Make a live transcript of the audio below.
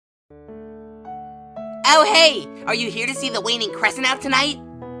Oh hey, are you here to see the waning crescent out tonight?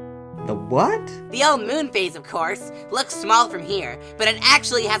 The what? The old moon phase, of course. Looks small from here, but it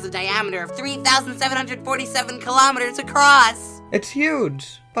actually has a diameter of 3,747 kilometers across. It's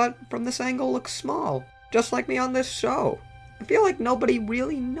huge, but from this angle looks small. Just like me on this show. I feel like nobody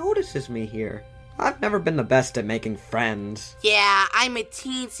really notices me here. I've never been the best at making friends. Yeah, I'm a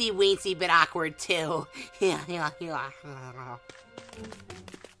teensy-weensy bit awkward, too.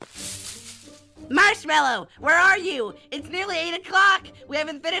 Marshmallow, where are you? It's nearly 8 o'clock. We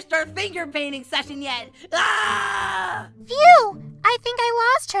haven't finished our finger painting session yet. Ah! Phew! I think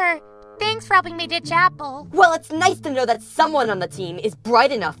I lost her. Thanks for helping me ditch Apple. Well, it's nice to know that someone on the team is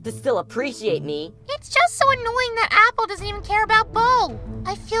bright enough to still appreciate me. It's just so annoying that Apple doesn't even care about Bo.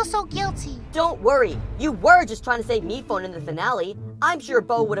 I feel so guilty. Don't worry. You were just trying to save me phone in the finale. I'm sure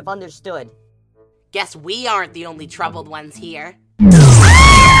Bo would have understood. Guess we aren't the only troubled ones here.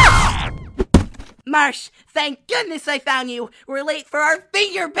 Marsh, thank goodness I found you. We're late for our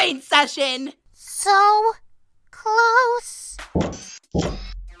finger paint session. So close.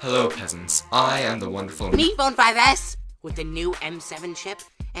 Hello, peasants. I am the wonderful Me Phone 5S with the new M7 chip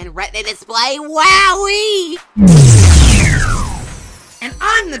and Retina display. Wowee! And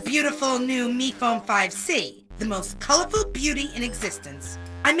I'm the beautiful new Mi Phone 5C, the most colorful beauty in existence.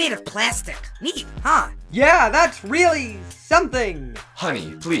 I'm made of plastic. Neat, huh? Yeah, that's really something!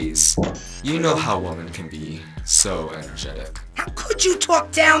 Honey, please. You know how women can be so energetic. How could you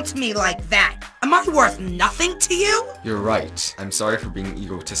talk down to me like that? Am I worth nothing to you? You're right. I'm sorry for being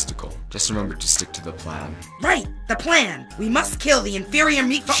egotistical. Just remember to stick to the plan. Right, the plan. We must kill the inferior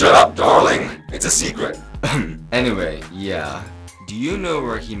Mi Phone— Shut up, darling! It's a secret! Anyway, yeah. Do you know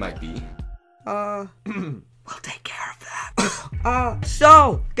where he might be? We'll take care of that.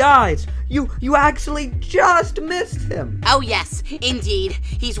 So, guys, you actually just missed him. Oh yes, indeed.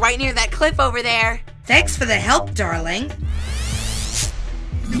 He's right near that cliff over there. Thanks for the help, darling.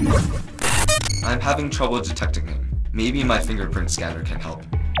 I'm having trouble detecting him. Maybe my fingerprint scanner can help.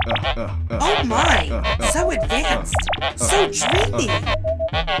 Oh my, so advanced, so dreamy.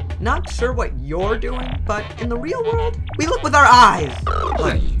 Not sure what you're doing, but in the real world, we look with our eyes.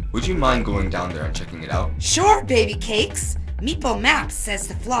 Honey, would you mind going down there and checking it out? Sure, baby cakes. Meeple Maps says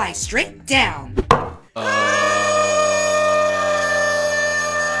to fly straight down.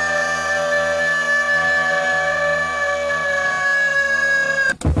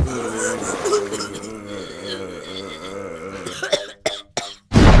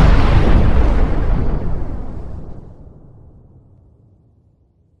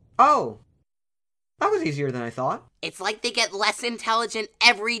 Oh, that was easier than I thought. It's like they get less intelligent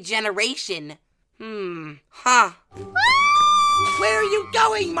every generation. Huh. Where are you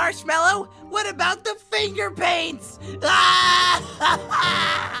going, Marshmallow? What about the finger paints?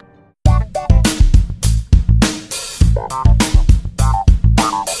 Ah!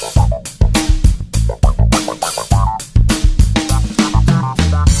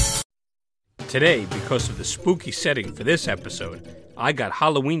 Today, because of the spooky setting for this episode, I got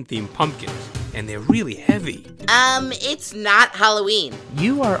Halloween-themed pumpkins, and they're really heavy. It's not Halloween.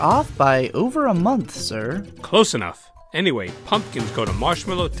 You are off by over a month, sir. Close enough. Anyway, pumpkins go to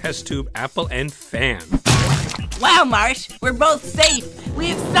Marshmallow, Test Tube, Apple, and Fan. Wow, Marsh, we're both safe. We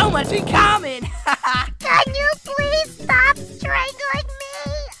have so much in common. Can you please stop strangling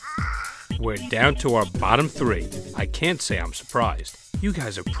me? We're down to our bottom 3. I can't say I'm surprised. You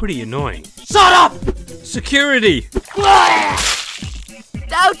guys are pretty annoying. Shut up! Security!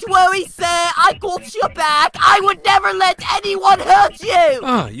 Don't worry, sir. I got your back. I would never let anyone hurt you.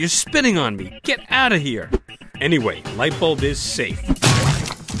 Ah, you're spitting on me. Get out of here. Anyway, Lightbulb is safe.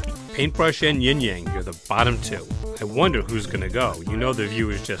 Paintbrush and Yin Yang, you're the bottom 2. I wonder who's gonna go. You know the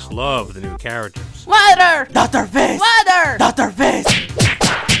viewers just love the new characters. Water! Dr. Face! Water! Dr. Face!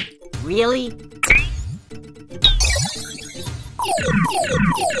 Really?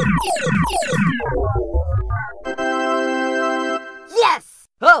 Yes!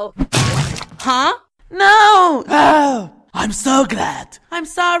 Oh! Huh? No! Oh, I'm so glad. I'm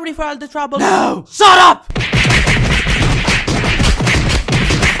sorry for all the trouble. No! Shut up!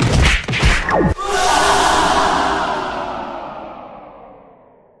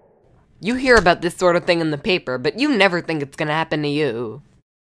 You hear about this sort of thing in the paper, but you never think it's gonna happen to you.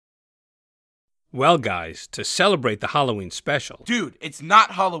 Well, guys, to celebrate the Halloween special, Dude, it's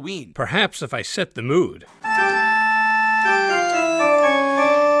not Halloween. perhaps if I set the mood.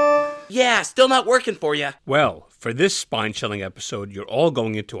 Yeah, still not working for you. Well, for this spine-chilling episode, you're all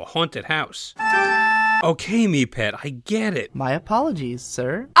going into a haunted house. Okay, me pet, I get it. My apologies,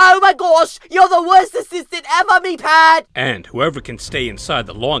 sir. Oh my gosh, you're the worst assistant ever, me pad! And whoever can stay inside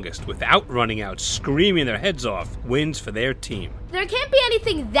the longest without running out screaming their heads off wins for their team. There can't be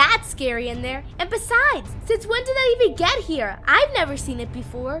anything that scary in there. And besides, since when did that even get here? I've never seen it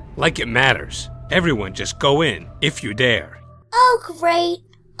before. Like it matters. Everyone just go in, if you dare. Oh, great.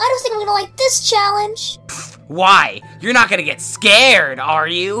 I don't think I'm gonna like this challenge. Why? You're not gonna get scared, are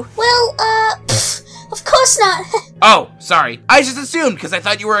you? Well, of course not. Oh, sorry. I just assumed because I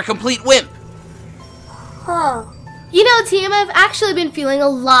thought you were a complete wimp. Huh. You know, team, I've actually been feeling a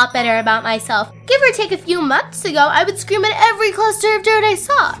lot better about myself. Give or take a few months ago, I would scream at every cluster of dirt I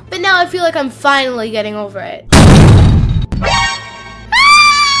saw. But now I feel like I'm finally getting over it.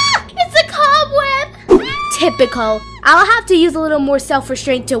 Ah! It's a cobweb! Typical. I'll have to use a little more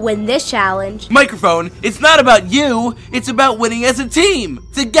self-restraint to win this challenge. Microphone, it's not about you. It's about winning as a team.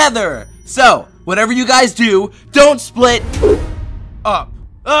 Together. So, whatever you guys do, don't split up.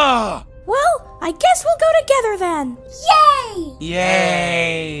 Ugh. Well, I guess we'll go together then. Yay!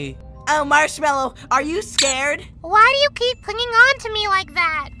 Yay! Oh, Marshmallow, are you scared? Why do you keep clinging on to me like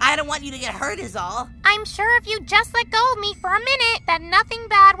that? I don't want you to get hurt is all. I'm sure if you just let go of me for a minute, that nothing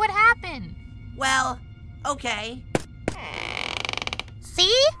bad would happen. Well, okay.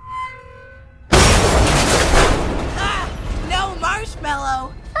 See? Ah! No,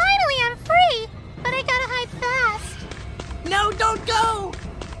 Marshmallow! Finally, I'm free, but I gotta hide fast. No, don't go!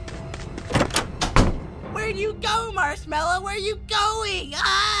 Where'd you go, Marshmallow? Where are you going?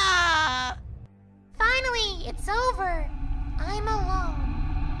 Ah! Finally, it's over. I'm alone.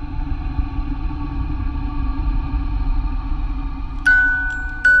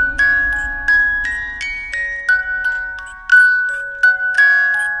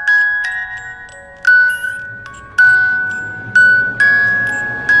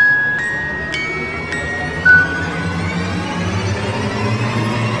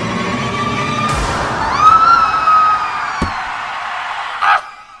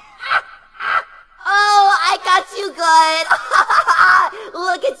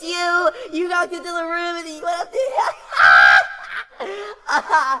 Look at you! You knocked into the room and you went up there.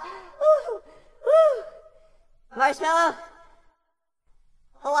 Marshmallow?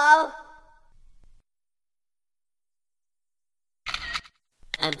 Hello?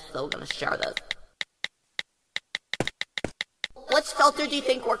 I'm so gonna share this. Which filter do you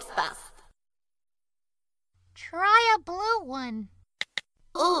think works best? Try a blue one.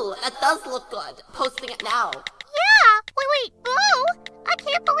 Ooh, that does look good. Posting it now. Yeah! Wait, blue? I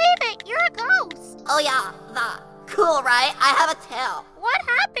can't believe it. You're a ghost. Oh yeah, that. Cool, right? I have a tail. What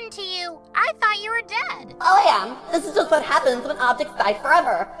happened to you? I thought you were dead. Oh, I am. This is just what happens when objects die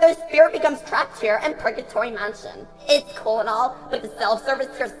forever. Their spirit becomes trapped here in Purgatory Mansion. It's cool and all, but the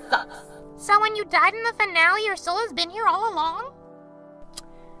self-service here sucks. So when you died in the finale, your soul has been here all along?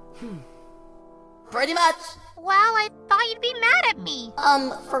 Pretty much. Well, I thought you'd be mad at me.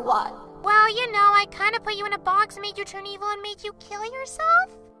 For what? Well, you know, I kind of put you in a box, made you turn evil, and made you kill yourself.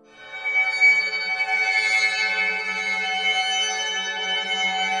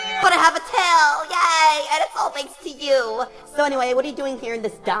 But I have a tail! Yay! And it's all thanks to you! So anyway, what are you doing here in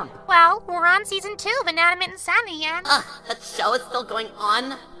this dump? Well, we're on season 2 of Inanimate Insanity, and... that show is still going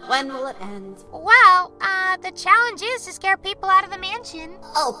on? When will it end? Well, the challenge is to scare people out of the mansion.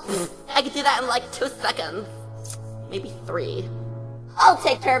 Oh, I could do that in like 2 seconds. Maybe 3. I'll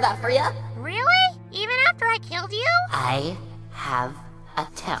take care of that for you. Really? Even after I killed you? I have a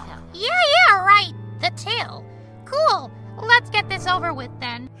tail. Yeah, right. The tail. Cool. Let's get this over with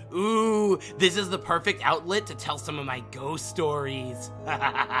then. Ooh, this is the perfect outlet to tell some of my ghost stories.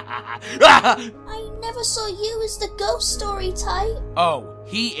 I never saw you as the ghost story type. Oh,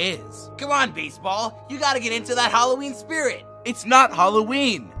 he is. Come on, Baseball. You gotta get into that Halloween spirit. It's not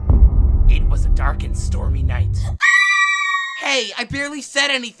Halloween. It was a dark and stormy night. Hey, I barely said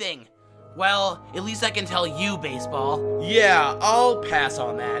anything. Well, at least I can tell you, Baseball. Yeah, I'll pass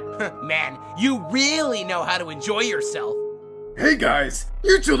on that. Man, you really know how to enjoy yourself. Hey guys,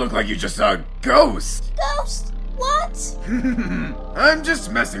 you two look like you just saw a ghost. Ghost? What? I'm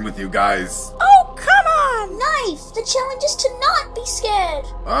just messing with you guys. Oh, come on! Nice! The challenge is to not be scared.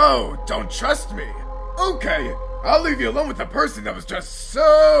 Oh, don't trust me? Okay, I'll leave you alone with the person that was just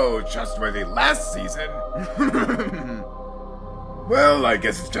so trustworthy last season. Well, I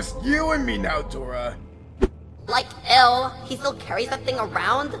guess it's just you and me now, Dora. Like, ew, he still carries that thing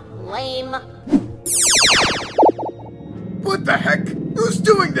around? Lame. What the heck? Who's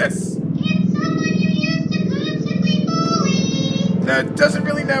doing this? It's someone you used to constantly bully. That doesn't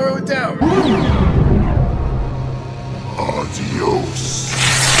really narrow it down. Adios.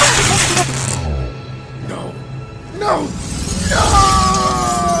 No!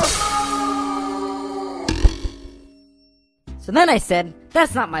 So then I said,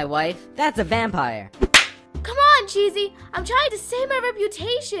 that's not my wife, that's a vampire. Come on, Cheesy. I'm trying to save my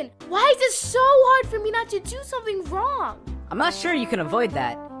reputation. Why is it so hard for me not to do something wrong? I'm not sure you can avoid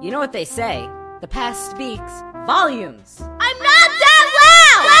that. You know what they say, the past speaks volumes. I'm not that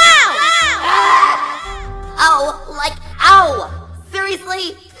loud! Ow, like ow!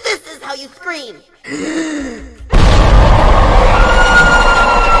 Seriously? This is how you scream.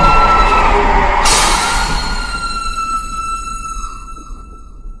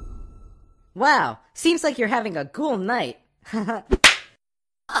 Wow, seems like you're having a cool night. That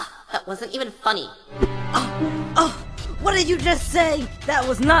wasn't even funny. Oh, what did you just say? That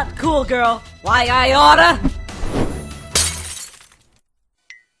was not cool, girl. Why, I oughta...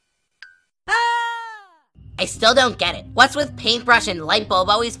 I still don't get it. What's with Paintbrush and Lightbulb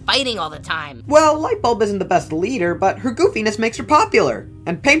always fighting all the time? Well, Lightbulb isn't the best leader, but her goofiness makes her popular.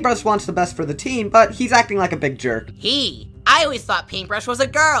 And Paintbrush wants the best for the team, but he's acting like a big jerk. I always thought Paintbrush was a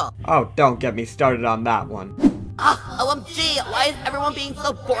girl. Oh, don't get me started on that one. OMG, why is everyone being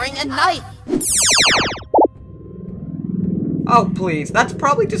so boring and nice? Oh, please, that's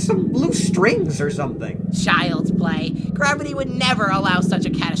probably just some loose strings or something. Child's play. Gravity would never allow such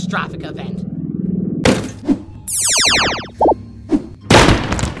a catastrophic event.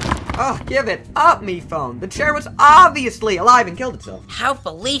 Oh, give it up, me phone. The chair was obviously alive and killed itself. How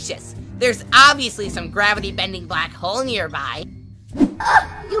fallacious. There's obviously some gravity-bending black hole nearby.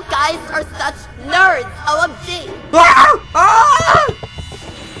 You guys are such nerds, OMG!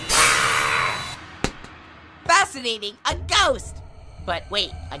 Fascinating, a ghost! But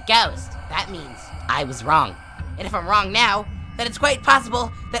wait, a ghost. That means I was wrong. And if I'm wrong now, then it's quite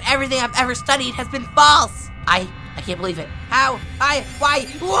possible that everything I've ever studied has been false. I can't believe it. How? Why?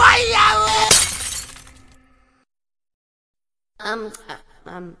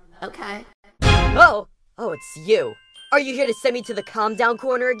 Okay. Oh, it's you. Are you here to send me to the calm down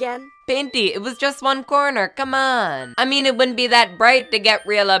corner again? Painty, it was just one corner, come on. I mean, it wouldn't be that bright to get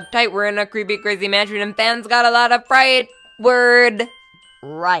real uptight. We're in a creepy, crazy mansion and fans got a lot of fright. Word.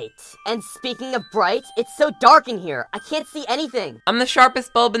 Right. And speaking of bright, it's so dark in here. I can't see anything. I'm the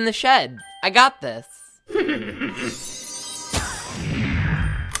sharpest bulb in the shed. I got this. It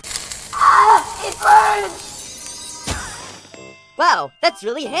burns! Wow, that's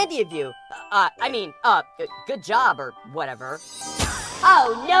really handy of you. Good job or whatever.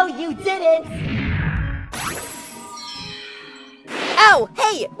 Oh, no, you didn't! Ow!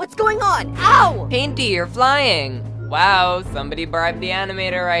 Hey, what's going on? Ow! Painty, you're flying. Wow, somebody bribed the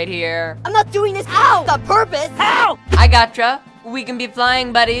animator right here. I'm not doing this on purpose! Ow! I gotcha. We can be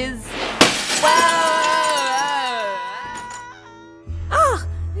flying buddies. Ah,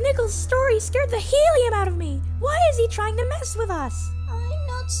 Nickels' story scared the helium out of me. Why is he trying to mess with us? I'm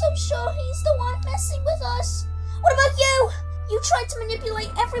not so sure he's the one messing with us. What about you? You tried to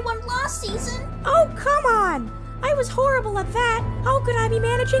manipulate everyone last season. Oh, come on. I was horrible at that. How could I be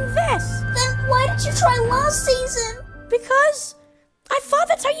managing this? Then why did you try last season? Because I thought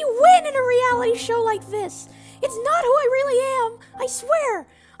that's how you win in a reality show like this. It's not who I really am. I swear.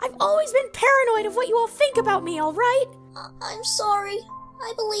 I've always been paranoid of what you all think about me, all right? I'm sorry.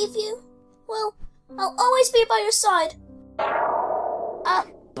 I believe you. Well, I'll always be by your side.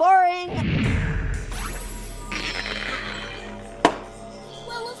 Boring!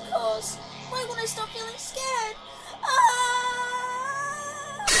 Well, of course. Why would I stop feeling scared?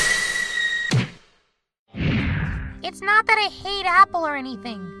 It's not that I hate Apple or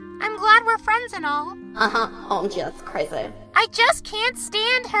anything. I'm glad we're friends and all. OMG, that's crazy. I just can't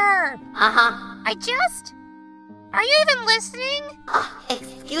stand her. Are you even listening?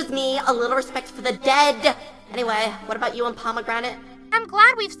 Excuse me, a little respect for the dead. Anyway, what about you and Pomegranate? I'm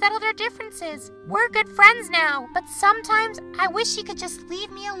glad we've settled our differences. We're good friends now, but sometimes I wish she could just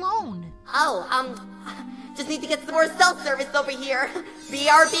leave me alone. Just need to get some more self-service over here.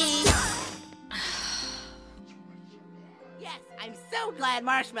 BRB. Yes, I'm so glad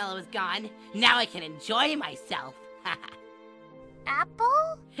Marshmallow is gone. Now I can enjoy myself.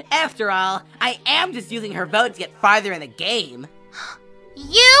 Apple? After all, I am just using her vote to get farther in the game.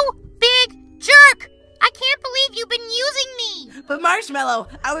 You big jerk! I can't believe you've been using me! But Marshmallow,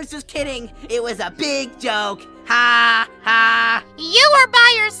 I was just kidding. It was a big joke. Ha ha. You are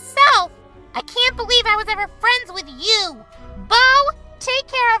by yourself! I can't believe I was ever friends with you! Bo, take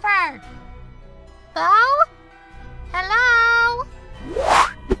care of her! Bo? Hello?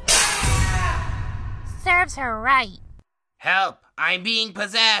 Serves her right. Help! I'm being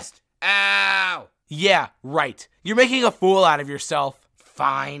possessed! Ow! Yeah, right. You're making a fool out of yourself.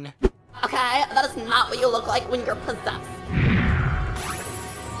 Fine. Okay, that is not what you look like when you're possessed.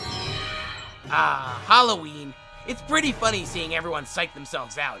 Halloween. It's pretty funny seeing everyone psych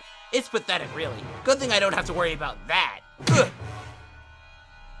themselves out. It's pathetic, really. Good thing I don't have to worry about that.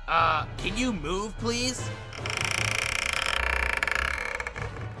 Ugh. Can you move, please?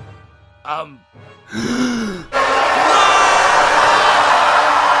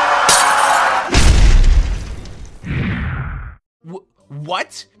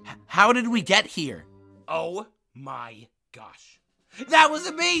 What? How did we get here? Oh my gosh. That was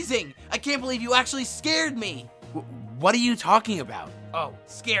amazing! I can't believe you actually scared me! What are you talking about? Oh,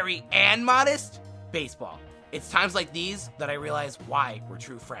 scary and modest? Baseball. It's times like these that I realize why we're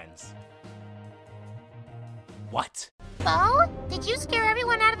true friends. What? Bo, did you scare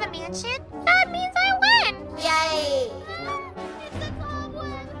everyone out of the mansion? That means I win! Yay!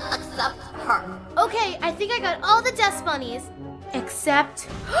 Except her. Okay, I think I got all the dust bunnies. Except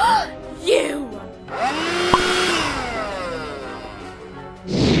you!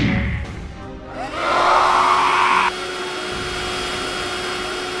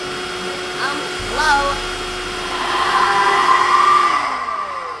 Hello?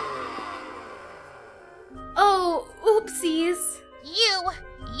 Oh, oopsies.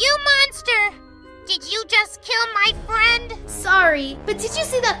 You monster! Did you just kill my friend? Sorry, but did you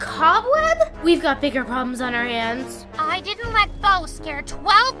see that cobweb? We've got bigger problems on our hands. I didn't let Bo scare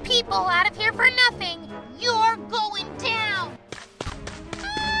 12 people out of here for nothing. You're going down.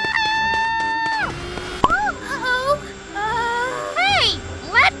 Uh-oh. Hey,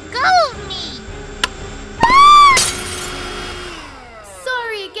 let go of me.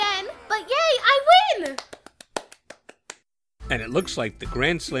 Sorry again, but yay, I win! And it looks like the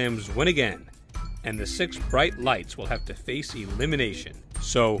Grand Slams win again, and the 6 bright lights will have to face elimination.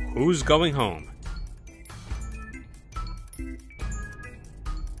 So who's going home?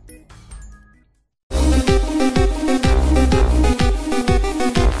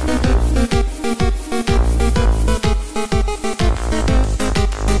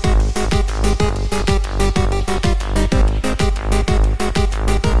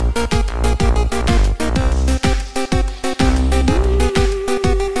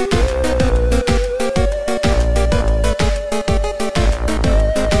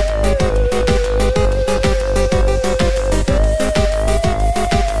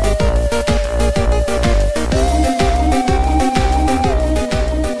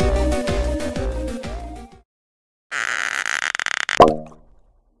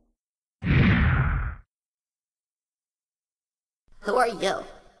 Who are you?